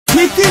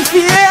pretty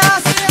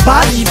face,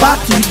 body,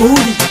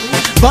 booty,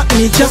 but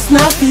me just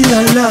not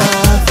feeling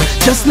love,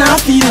 just not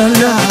feeling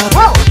love.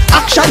 Whoa.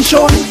 Action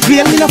show me,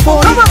 real me no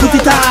phone. Put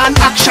it on,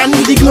 action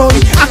with the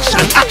glory. Action,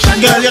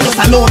 girl, you just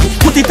alone.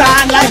 Put it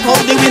on like how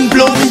the wind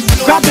blow me.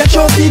 Grab your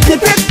trophy,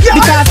 tip it,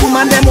 because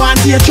woman them want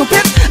to chop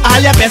it. All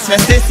your best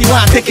friends say you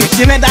want take it.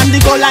 The red and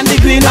the gold and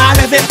the green, all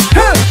of it.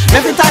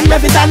 Rev it and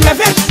rev it and rev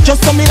it.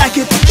 Just so me like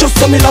it, just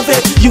so me love it.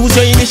 Use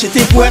your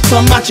initiative, work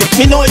some magic.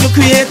 Me know you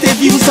creative,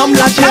 use some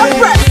logic.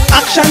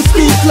 Action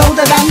speak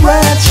louder than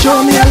words.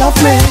 Show me you love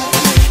me.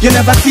 You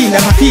never see,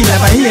 never feel,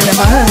 never hear,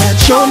 never heard.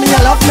 Show me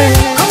you love me.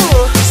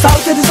 Sorry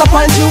to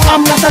disappoint you,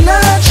 I'm not a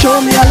nerd. Show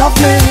me you love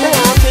me.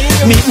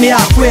 Meet me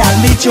halfway, I'll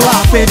meet you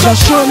halfway.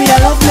 Just show me you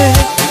love me.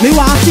 Me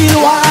want feel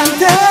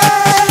wanted.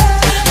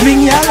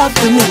 Bring your love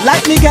to me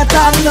like me get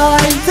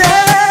anointed.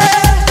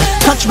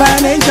 Touched by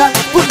an angel,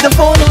 put the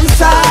phone on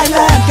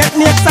silent. Get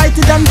me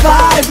excited and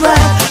vibrant.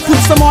 Put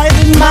some oil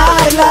in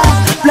my life.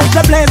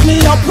 Blaze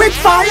me up with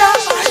fire.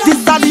 This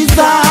is a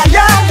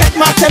desire. Get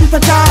my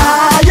temperature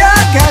higher.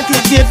 Girl,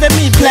 keep giving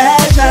me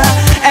pleasure.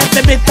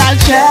 Every bit I'll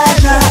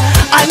treasure.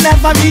 I'll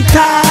never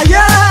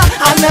retire.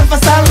 I'll never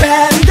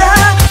surrender.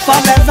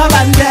 Forever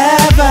and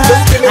ever.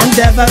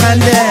 Endeavor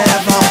and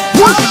ever.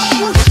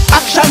 Whoosh.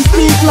 Action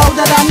speak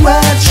louder than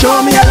words. Show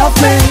me you love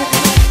me.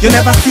 You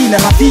never see,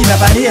 never feel,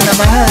 never hear,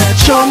 never heard.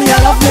 Show me you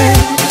love me.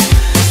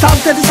 Sorry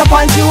to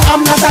disappoint you,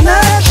 I'm not a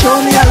nerd. Show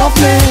me you love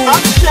me.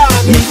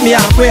 Meet me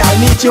halfway, I'll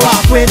meet you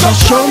halfway.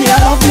 Just show me you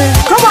love me.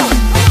 Come on.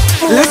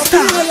 Let's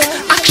talk.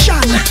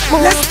 Action.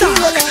 Let's talk.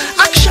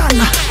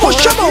 Action. Push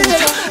your mouth.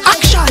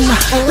 Action.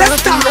 Let's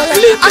talk.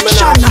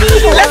 Action.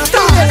 Let's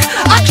talk.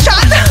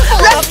 Action.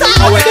 Let's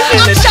talk.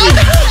 Action.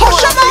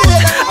 Push your mouth.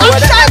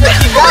 Action.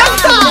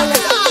 Let's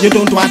talk. You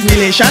don't want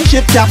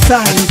relationship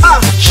capsize.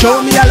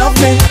 Show me you love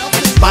me.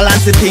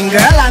 Balance the thing,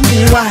 girl, and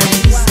be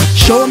wise.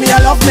 Show me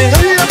you love me.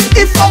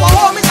 If our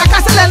home is a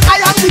castle and I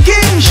am the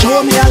king,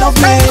 show me you love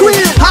me.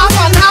 Half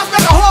and half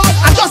make a whole,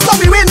 and just so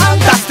we win.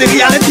 That's the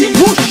reality.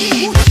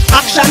 Whoosh.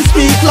 Action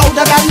speak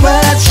louder than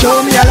words.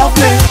 Show me you love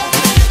me.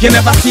 You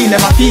never see,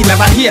 never feel,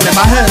 never hear,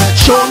 never heard.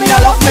 Show me you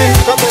love me.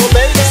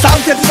 Sorry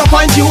to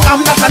disappoint you,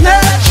 I'm not a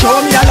nerd. Show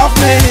me you love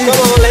me.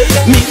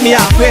 Meet me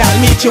halfway, I'll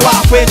meet you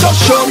halfway.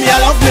 Just show me you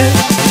love me.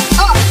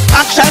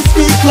 Action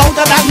speak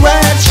louder than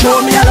words.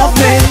 Show me you love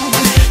me.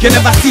 You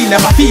never see,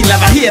 never feel,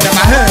 never hear,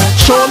 never heard.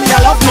 Show me you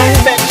love me.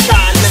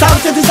 Sorry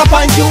to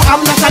disappoint you,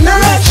 I'm not a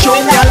nerd. Show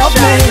me you love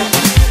me.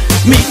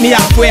 Meet me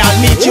halfway, I'll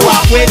meet you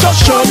halfway.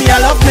 Just show me you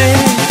love me.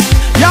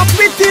 Your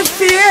pretty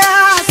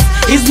face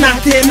is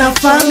not enough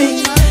for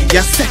me.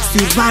 Your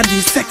sexy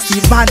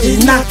body,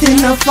 not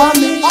enough for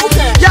me.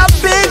 Your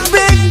big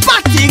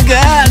body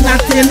girl,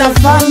 not enough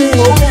for me.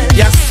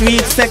 Your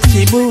sweet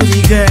sexy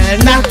booty girl,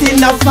 not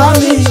enough for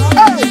me.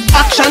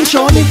 Action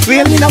show me,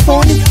 real me no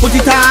phony. Put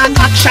it on,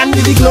 action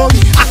with the glory.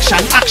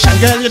 Action,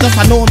 girl, you just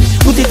know me.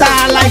 Put it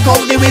on like how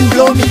the wind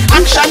blow me.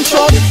 Action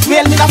show me,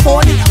 real me no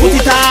phony. Put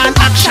it on,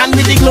 action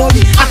with the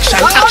glory.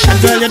 Action,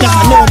 girl, you just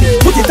know me.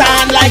 Put it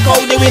on like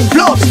how the wind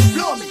blow me.